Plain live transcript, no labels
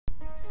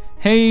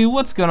Hey,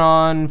 what's going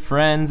on,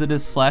 friends? It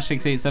is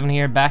Slash687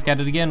 here, back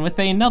at it again with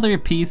another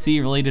PC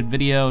related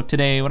video.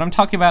 Today, what I'm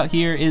talking about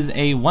here is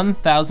a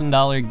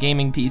 $1,000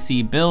 gaming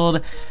PC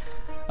build.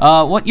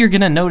 What you're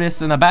gonna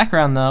notice in the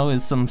background though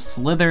is some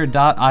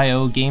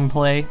Slither.io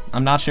gameplay.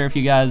 I'm not sure if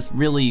you guys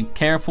really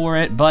care for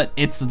it, but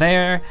it's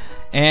there,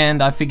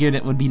 and I figured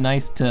it would be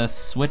nice to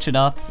switch it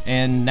up,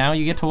 and now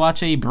you get to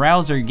watch a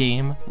browser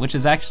game, which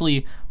is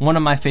actually one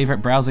of my favorite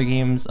browser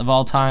games of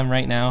all time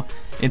right now.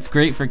 It's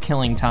great for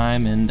killing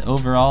time, and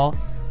overall,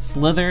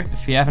 Slither,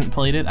 if you haven't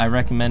played it, I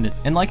recommend it.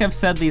 And like I've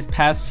said these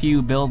past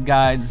few build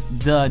guides,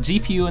 the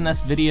GPU in this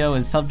video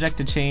is subject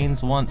to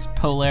change once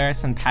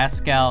Polaris and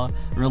Pascal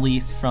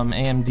release from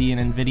AMD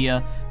and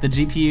Nvidia. The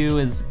GPU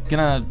is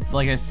gonna,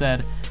 like I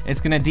said, it's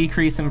gonna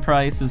decrease in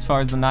price as far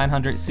as the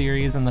 900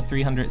 series and the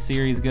 300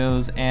 series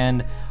goes,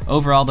 and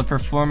overall the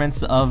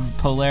performance of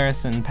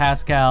Polaris and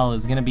Pascal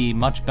is gonna be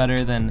much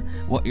better than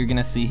what you're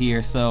gonna see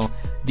here. So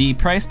the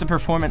price to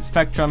performance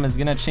spectrum is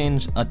gonna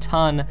change a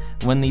ton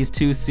when these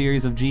two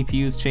series of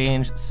GPUs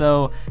change,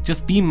 so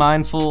just be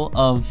mindful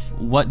of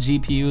what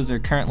GPUs are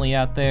currently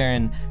out there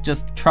and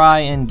just try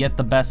and get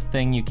the best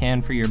thing you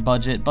can for your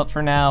budget. But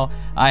for now,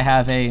 I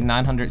have a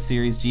 900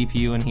 series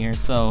GPU in here,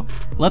 so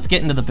let's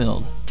get into the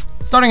build.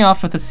 Starting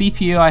off with the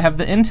CPU, I have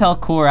the Intel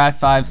Core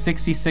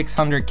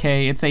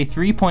i5-6600K. It's a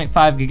 3.5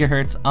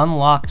 GHz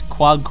unlocked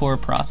quad-core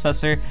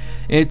processor.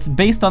 It's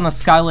based on the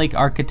Skylake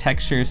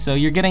architecture, so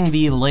you're getting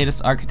the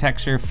latest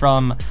architecture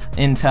from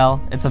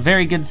Intel. It's a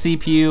very good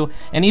CPU,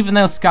 and even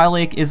though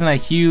Skylake isn't a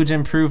huge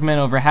improvement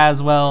over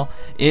Haswell,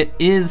 it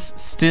is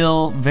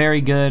still very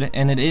good,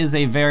 and it is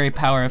a very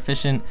power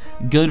efficient,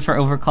 good for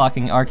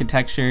overclocking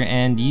architecture,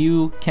 and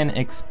you can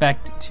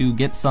expect to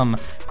get some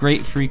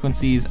great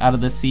frequencies out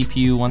of the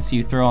CPU once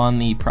you throw on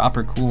the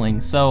proper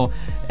cooling. So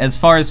as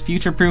far as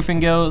future proofing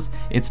goes,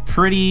 it's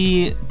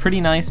pretty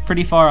nice,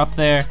 pretty far up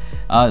there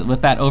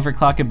with that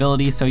overclock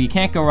ability, so you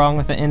can't go wrong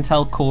with the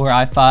Intel Core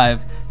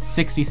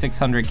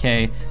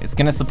i5-6600K. It's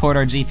going to support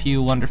our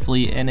GPU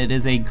wonderfully, and it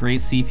is a great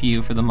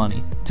CPU for the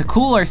money. To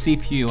cool our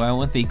CPU, I went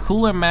with the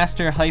Cooler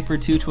Master Hyper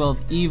 212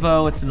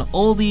 Evo. It's an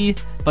oldie,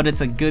 but it's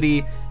a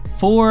goodie.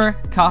 4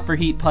 copper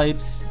heat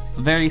pipes,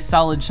 a very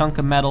solid chunk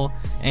of metal,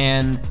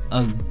 and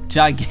a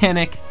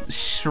gigantic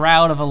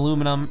shroud of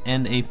aluminum,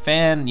 and a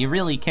fan. You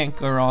really can't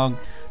go wrong.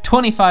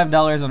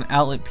 $25 on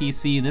Outlet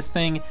PC. This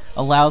thing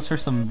allows for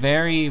some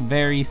very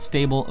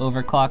stable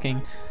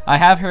overclocking. I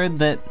have heard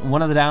that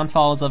one of the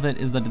downfalls of it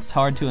is that it's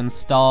hard to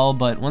install,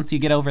 but once you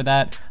get over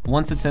that,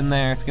 once it's in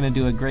there, it's going to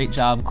do a great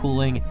job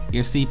cooling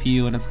your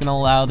CPU, and it's going to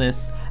allow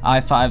this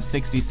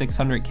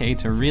i5-6600K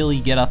to really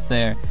get up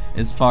there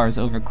as far as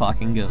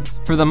overclocking goes.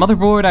 For the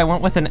motherboard, I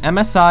went with an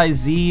MSI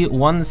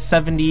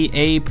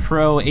Z170A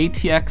Pro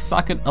ATX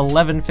socket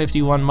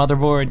 1151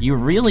 motherboard. You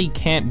really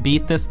can't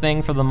beat this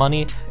thing for the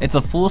money. It's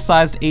a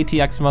full-sized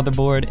ATX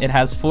motherboard. It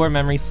has 4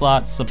 memory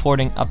slots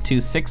supporting up to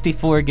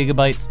 64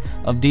 gigabytes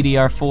of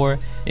DDR4.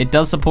 It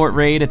does support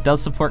RAID, it does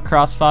support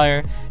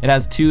Crossfire, it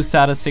has 2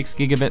 SATA 6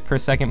 gigabit per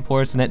second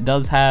ports, and it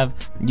does have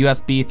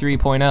USB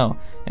 3.0.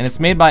 And it's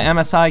made by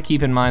MSI,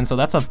 keep in mind, so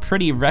that's a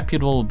pretty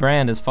reputable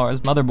brand as far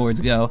as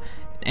motherboards go.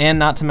 And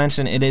not to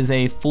mention, it is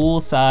a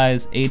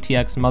full-size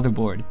ATX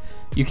motherboard.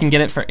 You can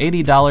get it for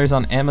 $80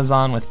 on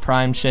Amazon with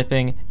Prime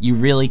shipping. You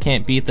really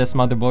can't beat this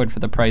motherboard for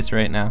the price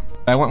right now.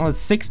 I went with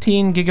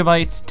 16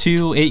 gigabytes,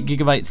 2 8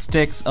 gigabyte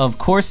sticks of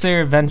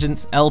Corsair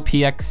Vengeance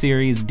LPX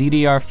series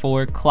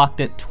DDR4 clocked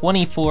at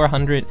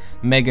 2400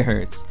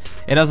 megahertz.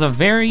 It has a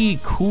very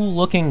cool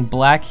looking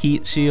black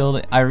heat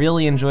shield. I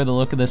really enjoy the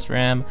look of this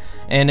RAM,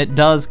 and it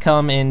does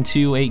come in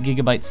 2 8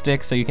 gigabyte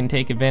sticks, so you can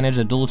take advantage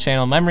of dual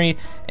channel memory,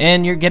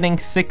 and you're getting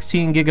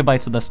 16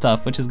 gigabytes of the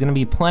stuff, which is going to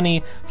be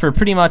plenty for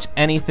pretty much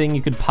anything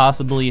you could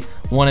possibly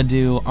want to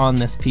do on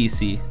this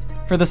PC.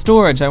 For the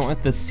storage, I went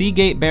with the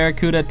Seagate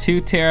Barracuda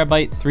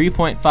 2TB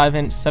 3.5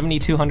 inch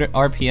 7200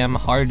 RPM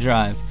hard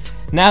drive.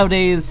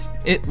 Nowadays,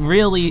 it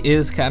really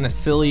is kind of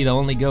silly to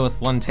only go with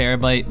 1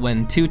 terabyte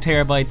when 2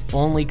 terabytes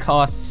only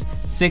costs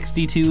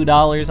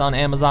 $62 on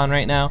Amazon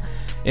right now.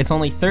 It's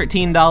only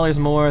 $13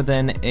 more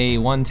than a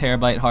 1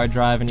 terabyte hard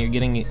drive, and you're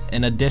getting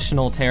an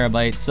additional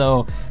terabyte.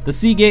 So the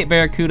Seagate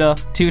Barracuda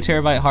 2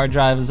 terabyte hard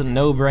drive is a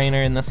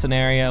no-brainer in this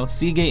scenario.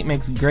 Seagate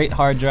makes great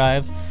hard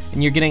drives,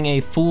 and you're getting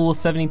a full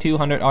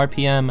 7200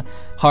 RPM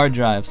hard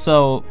drive.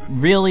 So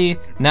really,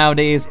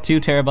 nowadays, 2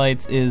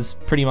 terabytes is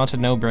pretty much a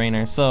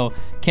no-brainer. So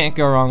can't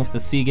go wrong with the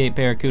Seagate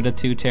Barracuda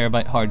 2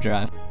 terabyte hard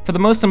drive. For the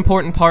most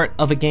important part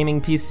of a gaming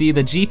PC,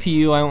 the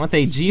GPU, I went with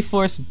a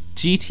Geforce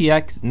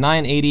GTX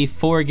 980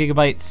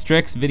 4GB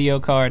Strix video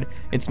card.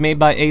 It's made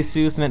by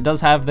Asus, and it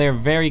does have their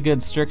very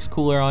good Strix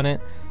cooler on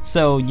it,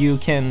 so you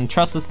can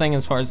trust this thing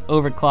as far as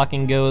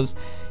overclocking goes.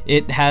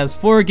 It has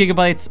 4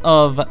 gigabytes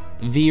of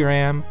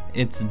VRAM.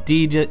 It's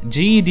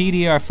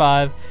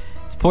GDDR5.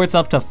 It supports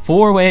up to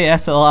 4-way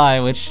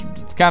SLI, which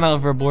is kind of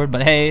overboard,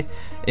 but hey,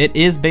 It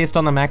is based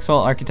on the Maxwell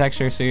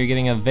architecture, so you're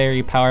getting a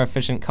very power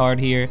efficient card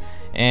here,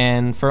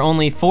 and for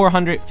only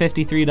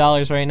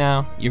 $453 right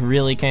now, you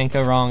really can't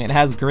go wrong. It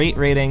has great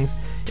ratings.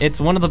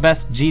 It's one of the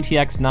best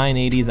GTX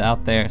 980s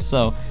out there,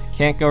 so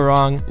can't go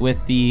wrong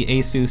with the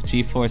Asus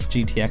GeForce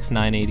GTX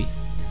 980.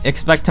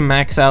 Expect to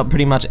max out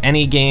pretty much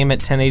any game at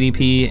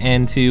 1080p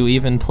and to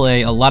even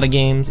play a lot of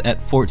games at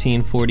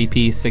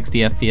 1440p 60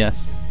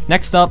 FPS.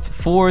 Next up,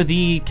 for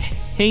the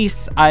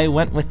case, I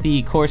went with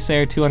the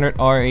Corsair 200R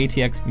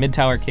ATX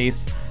mid-tower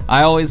case.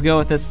 I always go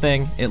with this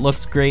thing. It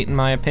looks great in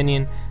my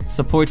opinion.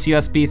 Supports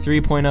USB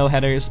 3.0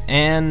 headers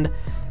and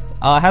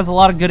has a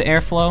lot of good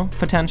airflow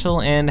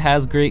potential and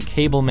has great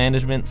cable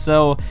management.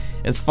 So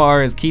as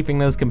far as keeping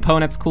those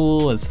components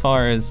cool, as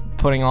far as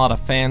putting a lot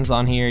of fans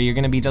on here, you're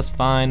gonna be just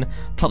fine.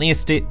 Plenty of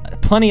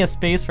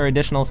space for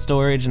additional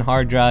storage and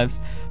hard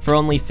drives. For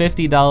only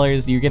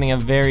 $50, you're getting a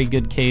very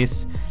good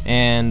case,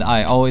 and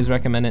I always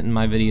recommend it in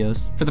my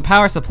videos. For the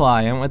power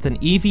supply, I went with an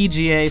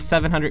EVGA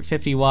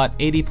 750 watt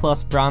 80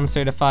 plus bronze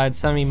certified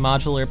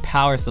semi-modular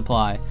power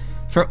supply.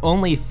 For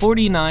only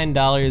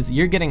 $49,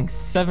 you're getting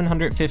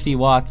 750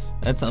 watts.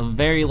 That's a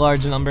very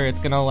large number. It's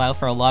going to allow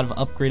for a lot of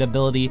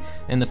upgradability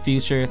in the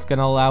future. It's going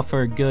to allow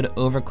for good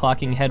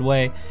overclocking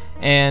headway.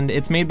 And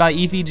it's made by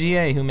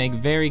EVGA, who make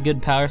very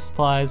good power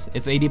supplies.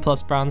 It's 80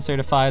 plus bronze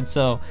certified,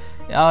 so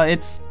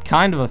it's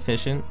kind of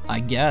efficient, I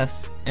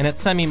guess. And it's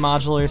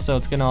semi-modular, so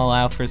it's going to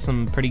allow for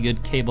some pretty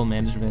good cable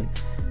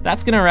management.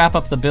 That's going to wrap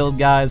up the build,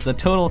 guys. The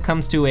total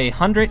comes to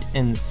 $107.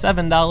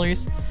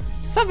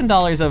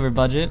 $7 over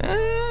budget.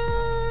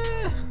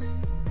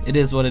 It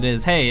is what it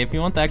is. Hey, if you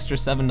want the extra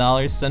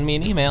 $7, send me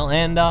an email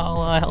and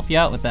I'll help you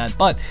out with that.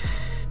 But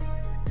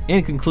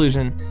in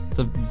conclusion, it's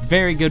a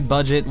very good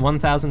budget,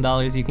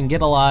 $1,000. You can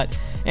get a lot.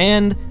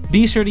 And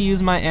be sure to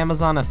use my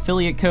Amazon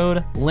affiliate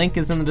code. Link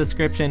is in the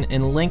description,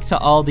 and link to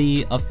all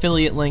the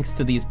affiliate links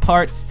to these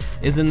parts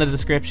is in the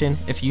description.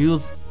 If you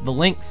use the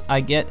links, I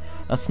get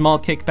a small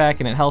kickback,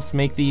 and it helps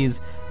make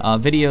these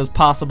videos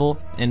possible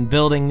and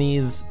building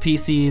these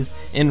PCs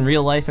in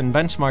real life and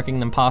benchmarking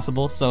them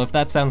possible. So if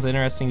that sounds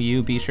interesting to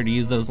you, be sure to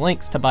use those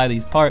links to buy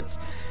these parts.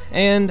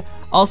 And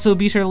also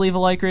be sure to leave a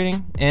like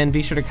rating, and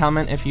be sure to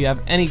comment if you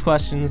have any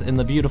questions, and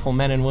the beautiful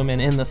men and women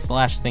in the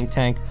Slash think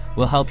tank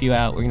will help you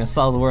out. We're going to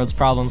solve the world's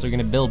problems. We're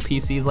going to build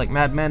PCs like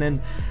madmen,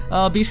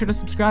 and be sure to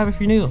subscribe if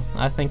you're new.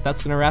 I think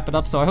that's going to wrap it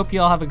up, so I hope you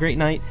all have a great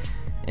night,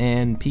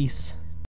 and peace.